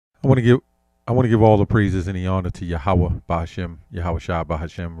I want to give I want to give all the praises and the honor to Yahweh Bahashem, Yahweh Shah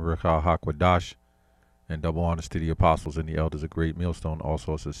Bahashem, Rekha Hakwadash, and double honors to the apostles and the elders of Great Millstone.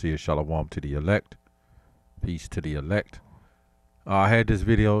 Also, a sincere shalom to the elect. Peace to the elect. I had this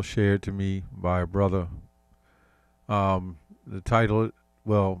video shared to me by a brother. The title,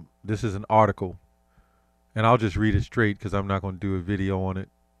 well, this is an article, and I'll just read it straight because I'm not going to do a video on it.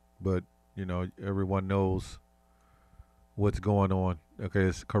 But, you know, everyone knows what's going on. Okay,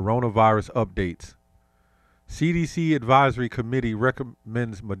 it's coronavirus updates. CDC Advisory Committee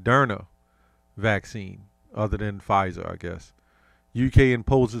recommends Moderna vaccine, other than Pfizer, I guess. UK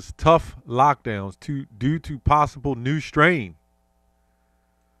imposes tough lockdowns due to possible new strain.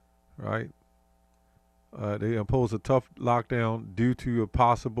 Right? They impose a tough lockdown due to a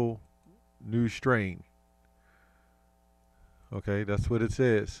possible new strain. Okay, that's what it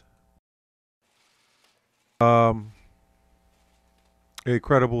says. A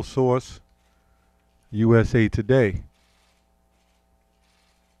credible source, USA Today.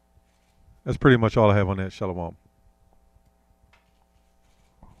 That's pretty much all I have on that. Shalom.